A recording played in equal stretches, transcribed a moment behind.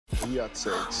weird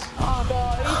sex. Oh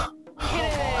God, are you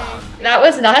kidding me? That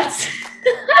was nuts.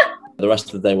 The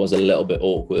rest of the day was a little bit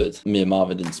awkward. Me and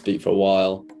Marvin didn't speak for a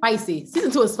while. Spicy.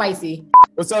 Season 2 is spicy.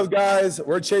 What's up, guys?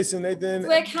 We're Chase and Nathan.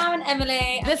 We're Cam and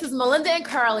Emily. This is Melinda and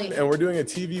Carly. And we're doing a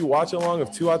TV watch-along of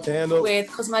 2’s to Handle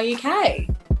With Cosmo UK.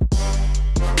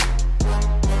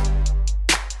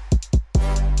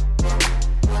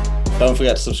 Don't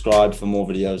forget to subscribe for more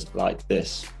videos like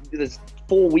this. There's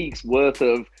 4 weeks worth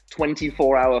of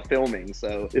 24-hour filming,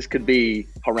 so this could be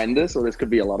horrendous or this could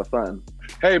be a lot of fun.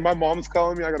 Hey, my mom's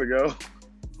calling me. I gotta go.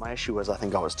 My issue was I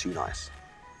think I was too nice.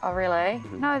 Oh, really?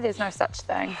 No, there's no such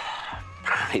thing.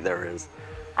 Apparently there is.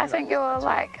 I think you're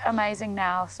like amazing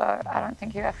now, so I don't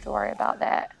think you have to worry about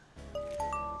that.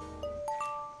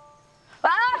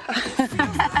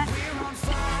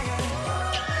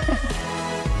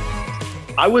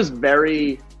 I was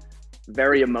very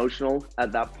emotional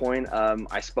at that point.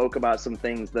 I spoke about some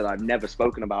things that I've never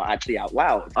spoken about actually out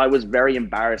loud. I was very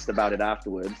embarrassed about it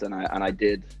afterwards, and I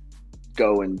did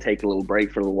go and take a little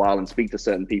break for a little while and speak to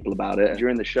certain people about it.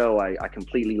 During the show, I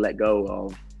completely let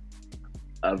go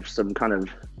of some kind of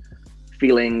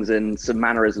feelings and some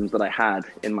mannerisms that I had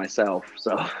in myself.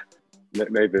 So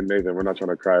Nathan, we're not trying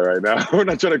to cry right now. We're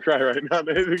not trying to cry right now,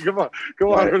 Nathan. Come on.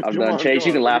 I'm done. Chase,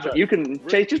 you can laugh. You can,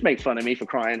 Chase, just make fun of me for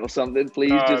crying or something,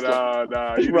 please. Just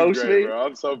roast me. Bro.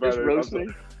 I'm so bad. Just roast me.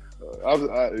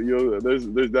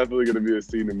 There's definitely gonna be a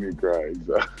scene of me crying.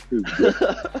 So.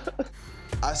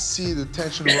 I see the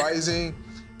tension rising,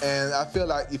 and I feel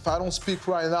like if I don't speak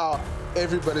right now,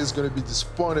 everybody's gonna be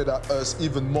disappointed at us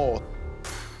even more.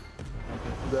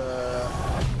 The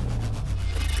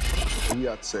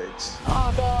weird sex.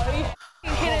 Oh God, are you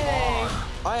kidding me?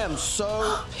 I am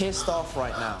so pissed off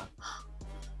right now.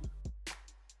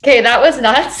 Okay, that was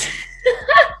nuts.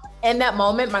 In that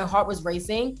moment, my heart was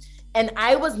racing, and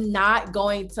I was not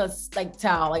going to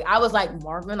tell. Like I was like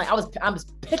Marvin, like I was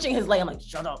pitching his leg. I'm like,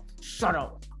 shut up, shut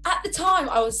up. At the time,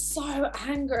 I was so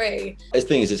angry. The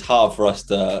thing is, it's hard for us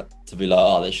to be like,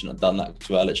 oh, they shouldn't have done that because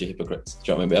we're literally hypocrites.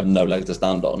 Do you know what I mean? We have no leg to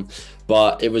stand on.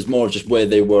 But it was more just where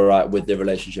they were at with their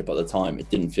relationship at the time. It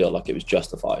didn't feel like it was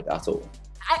justified at all.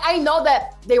 I know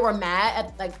that they were mad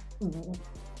at like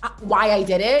why I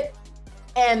did it,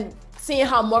 and seeing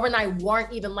how Marvin and I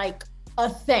weren't even like a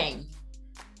thing.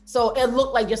 So it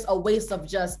looked like just a waste of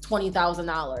just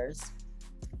 $20,000.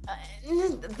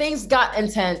 Things got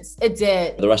intense. It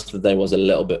did. The rest of the day was a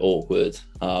little bit awkward.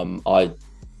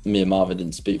 Me and Marvin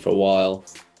didn't speak for a while.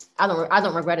 I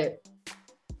don't regret it.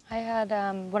 I had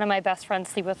one of my best friends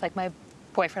sleep with like my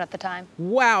boyfriend at the time.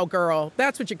 Wow, girl,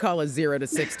 that's what you call a 0 to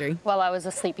 60. While I was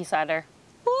asleep beside her.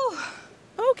 Whew.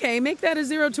 Okay, make that a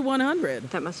 0 to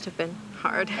 100. That must have been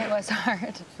hard. It was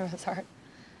hard. It was hard.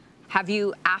 Have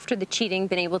you, after the cheating,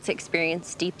 been able to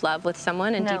experience deep love with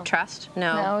someone and deep trust?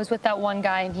 No. No, I was with that one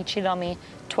guy and he cheated on me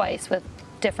twice with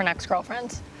different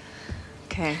ex-girlfriends.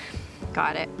 Okay,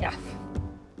 got it. Yeah.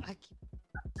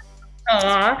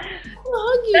 Aww.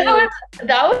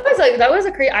 That was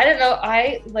a crazy. I didn't know.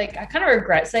 I kind of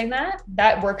regret saying that.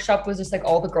 That workshop was just like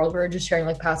all the girls were just sharing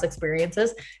like past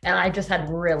experiences, and I just had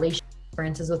really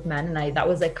experiences with men, and that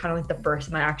was like kind of like the first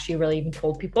time I actually really even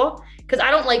told people, because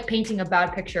I don't like painting a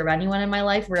bad picture of anyone in my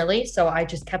life really, so I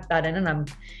just kept that in.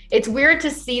 And it's weird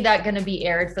to see that going to be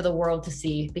aired for the world to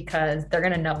see, because they're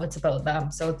going to know it's about them,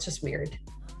 so it's just weird.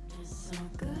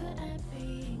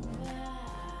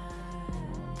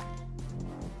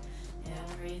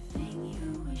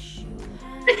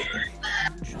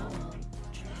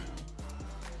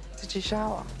 Did you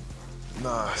shower?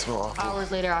 Nah, it's not awful.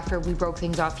 Hours later, after we broke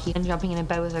things off, he ended up jumping in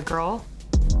bed with a girl.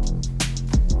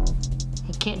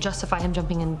 He can't justify him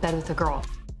jumping in bed with a girl.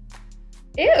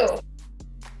 Ew.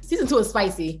 Season 2 is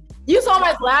spicy. You saw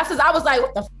my glasses. I was like,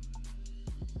 what the f?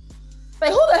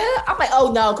 Like, who the hell? I'm like,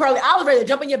 oh no, Carly, I was ready to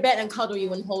jump in your bed and cuddle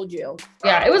you and hold you.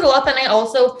 Yeah, it was a lot that night.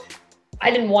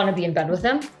 I didn't want to be in bed with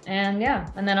him. And yeah,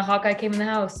 and then a hot guy came in the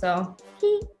house, so.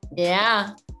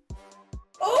 Yeah.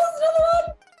 Oh, another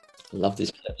one. Love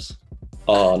these clips.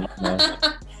 Oh no.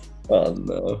 Oh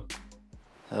no.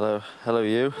 Hello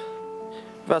you.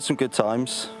 We've had some good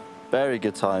times. Very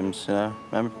good times, you know.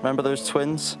 Remember those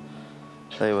twins?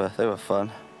 They were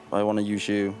fun. I want to use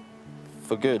you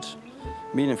for good,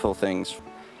 meaningful things.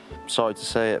 Sorry to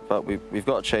say it, but we've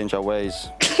got to change our ways.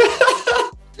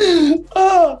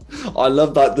 Oh, I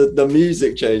love that the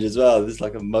music change as well. This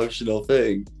like emotional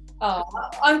thing. Oh,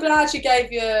 I'm glad you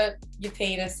gave your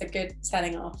penis a good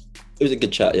telling off. It was a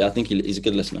good chat. Yeah, I think he's a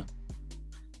good listener.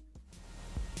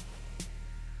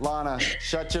 Lana,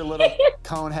 shut your little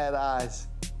conehead eyes.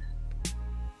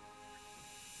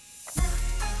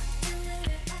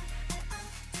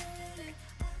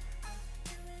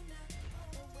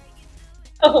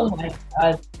 Oh my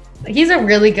God. He's a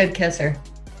really good kisser.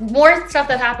 More stuff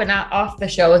that happened off the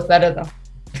show is better though.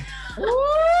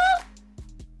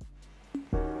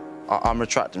 I'm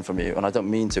retracting from you, and I don't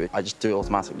mean to. I just do it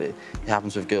automatically. It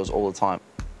happens with girls all the time.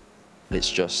 It's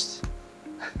just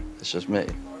me.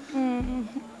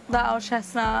 That old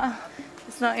chestnut.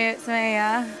 It's not you, it's me,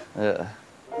 yeah? Yeah.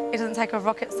 It doesn't take a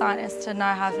rocket scientist to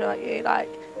know how to feel like you. Like,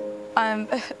 I'm,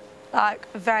 like,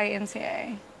 very into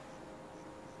you.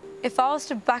 If I was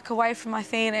to back away from my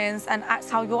feelings and act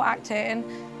how you're acting,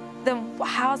 then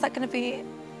how is that going to be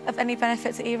of any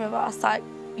benefit to either of us? Like,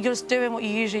 you're just doing what you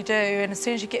usually do, and as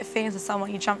soon as you get feelings of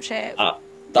someone, you jump ship.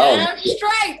 Damn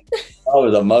straight. That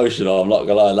was emotional. I'm not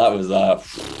gonna lie. That was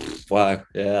wow.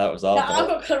 Yeah, that was hard. Yeah,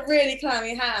 I've got really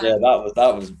clammy hands. Yeah, that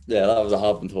was a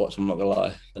hard one to watch. I'm not gonna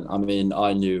lie. I mean,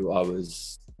 I knew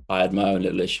I had my own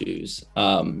little issues.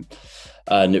 And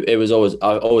it was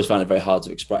I always found it very hard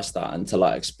to express that and to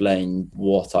like explain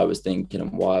what I was thinking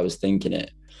and why I was thinking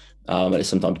it. And it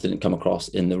sometimes didn't come across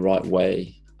in the right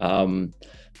way.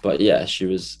 But yeah, she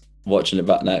was watching it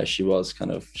back now. She was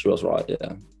right.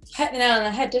 Yeah. Hit the nail on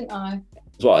the head, didn't I?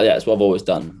 It's what I've always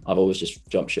done. I've always just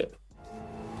jumped ship.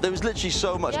 There was literally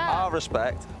so much our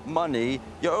respect, money,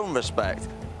 your own respect.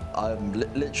 I'm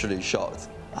literally shocked.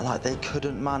 And like, they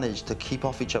couldn't manage to keep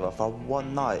off each other for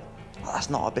one night. That's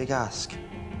not a big ask.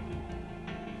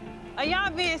 Are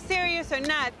y'all being serious or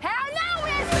not? Hell no,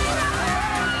 we're serious!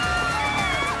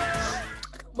 I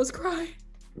was crying.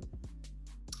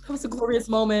 That was a glorious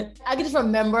moment. I can just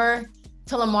remember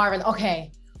telling Marvin,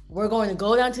 okay, we're going to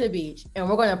go down to the beach and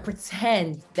we're going to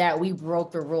pretend that we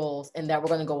broke the rules and that we're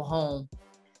going to go home.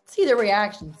 See their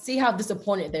reaction, see how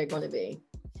disappointed they're going to be.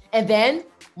 And then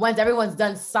once everyone's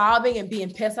done sobbing and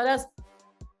being pissed at us,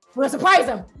 we're going to surprise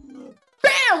them.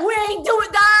 Bam, we ain't do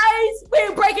it, guys. We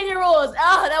ain't breaking your rules.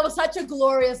 Oh, that was such a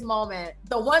glorious moment.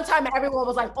 The one time everyone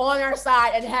was like on our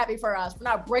side and happy for us for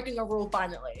not breaking a rule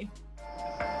finally.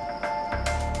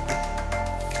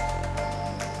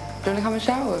 Do you want to come and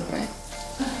shower with me?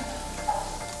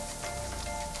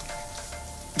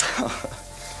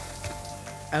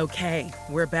 Okay,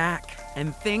 we're back,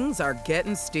 and things are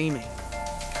getting steamy.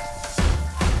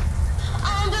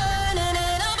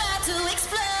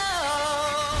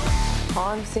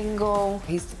 I'm single,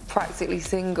 he's practically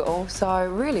single, so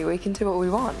really we can do what we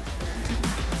want.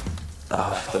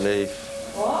 I have to leave.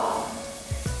 What?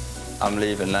 I'm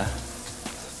leaving now.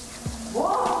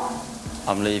 What?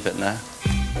 I'm leaving now.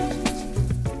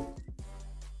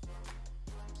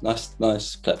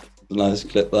 Nice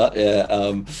clip that, yeah.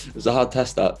 It was a hard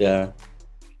test that, yeah.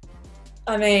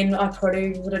 I mean, I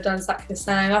probably would have done exactly the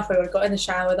same. I probably would have got in the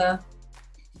shower with her.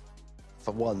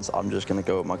 For once, I'm just gonna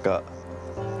go with my gut.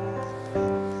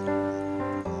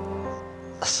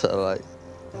 So like,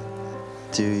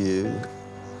 do you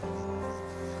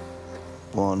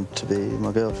want to be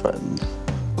my girlfriend?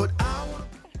 Oh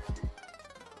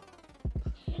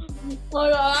my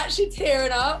God, I'm actually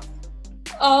tearing up.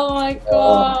 Oh my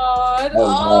God.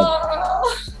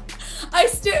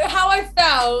 How I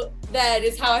felt then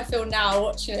is how I feel now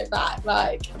watching it back.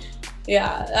 Like,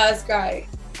 yeah, that was great.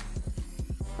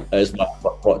 It's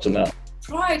not watching that.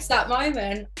 Prior to that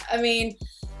moment, I mean,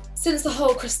 since the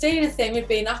whole Christina thing, we'd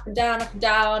been up and down,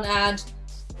 and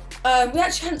we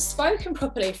actually hadn't spoken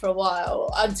properly for a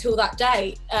while until that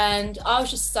date. And I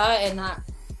was just certain that,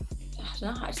 I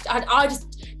don't know,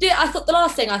 I thought the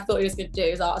last thing I thought he was going to do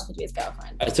was ask me to be his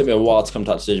girlfriend. It took me a while to come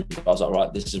to that decision, but I was like,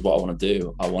 right, this is what I want to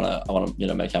do. I want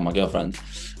to, make her my girlfriend.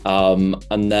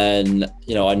 And then,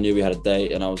 I knew we had a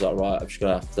date, and I was like, right, I'm just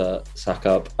gonna have to sack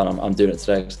up, and I'm doing it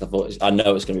today because I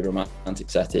know it's going to be a romantic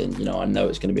setting. I know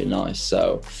it's going to be nice,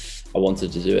 so I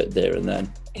wanted to do it there and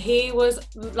then. He was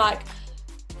like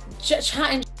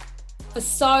chatting for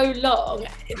so long.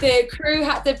 The crew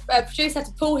the producer had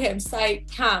to pull him, say,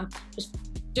 Cam, just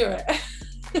do it.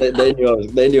 they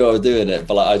knew I was doing it,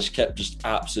 but I just kept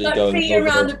absolutely going. Beating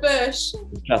around the bush.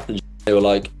 Captain, they were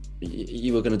like,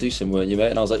 you were going to do some, weren't you,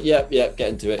 mate? And I was like, yep, get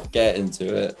into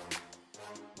it.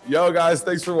 Yo, guys,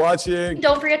 thanks for watching.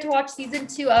 Don't forget to watch season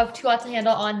 2 of Too Hot to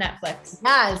Handle on Netflix.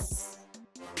 Yes.